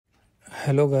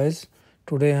Hello guys,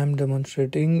 today I am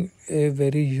demonstrating a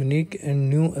very unique and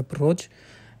new approach,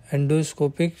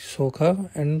 endoscopic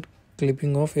SOKHA and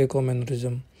clipping of Acomm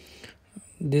aneurysm.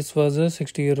 This was a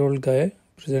 60-year-old guy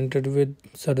presented with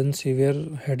sudden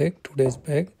severe headache 2 days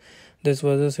back. This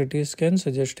was a CT scan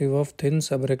suggestive of thin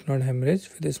subarachnoid hemorrhage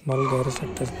with a small gyrus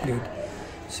rectus bleed.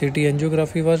 CT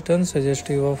angiography was done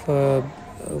suggestive of a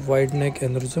wide neck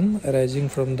aneurysm arising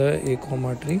from the Acomm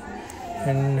artery.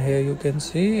 And here you can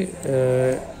see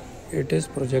it is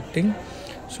projecting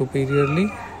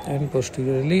superiorly and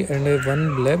posteriorly, and a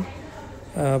one bleb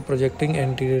projecting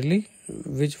anteriorly,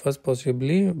 which was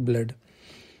possibly bled.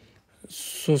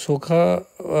 So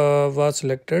SOKHA was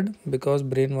selected because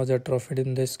brain was atrophied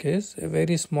in this case. A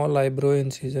very small eyebrow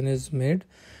incision is made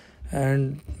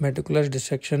and meticulous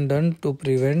dissection done to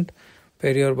prevent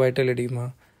periorbital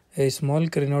edema. A small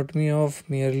craniotomy of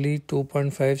merely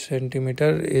 2.5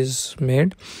 centimeter is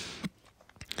made,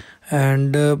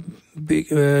 and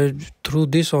through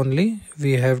this only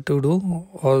we have to do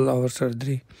all our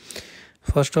surgery.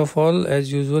 First of all,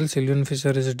 as usual, sylvian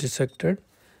fissure is dissected,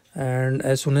 and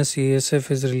as soon as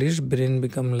CSF is released, brain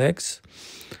become lax,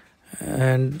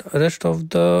 and rest of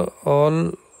the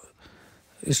all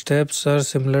steps are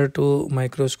similar to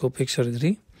microscopic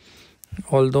surgery.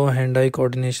 Although hand-eye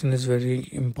coordination is very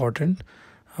important.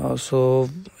 So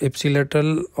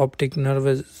ipsilateral optic nerve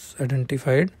is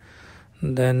identified.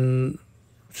 Then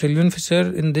sylvian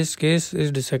fissure in this case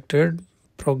is dissected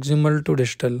proximal to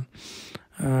distal,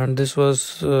 and this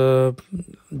was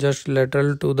just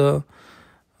lateral to the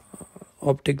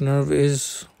optic nerve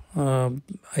is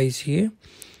ICA,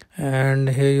 and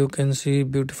here you can see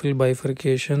beautiful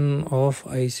bifurcation of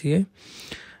ICA,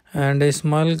 and a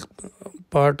small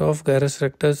part of gyrus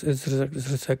rectus is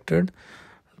resected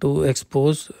to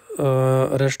expose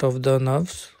rest of the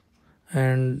nerves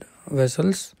and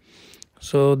vessels.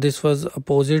 So this was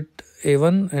opposite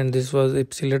A1 and this was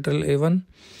ipsilateral A1,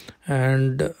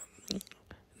 and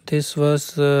this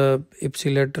was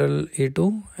ipsilateral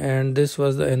A2, and this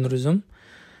was the aneurysm,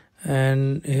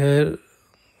 and here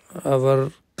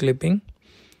our clipping.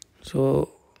 So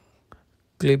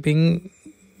clipping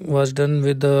was done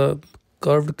with the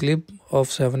curved clip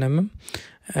of 7 mm,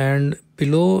 and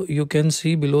below you can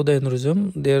see below the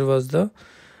aneurysm there was the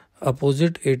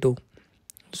opposite A2.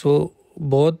 So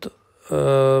both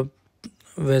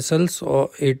vessels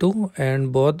of A2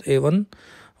 and both A1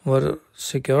 were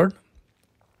secured,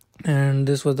 and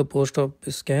this was the post-op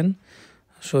scan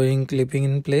showing clipping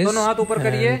in place. दोनों हाथ ऊपर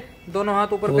करिए, दोनों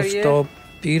हाथ ऊपर करिए. Post-op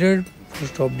period,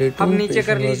 post-op day 2, अब नीचे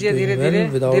कर लीजिए धीरे-धीरे,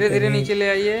 धीरे-धीरे नीचे ले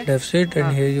आइए. deficit,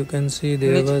 and here you can see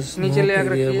there was no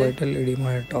periorbital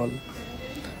edema at all.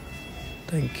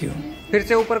 Thank you. फिर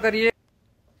से ऊपर करिए.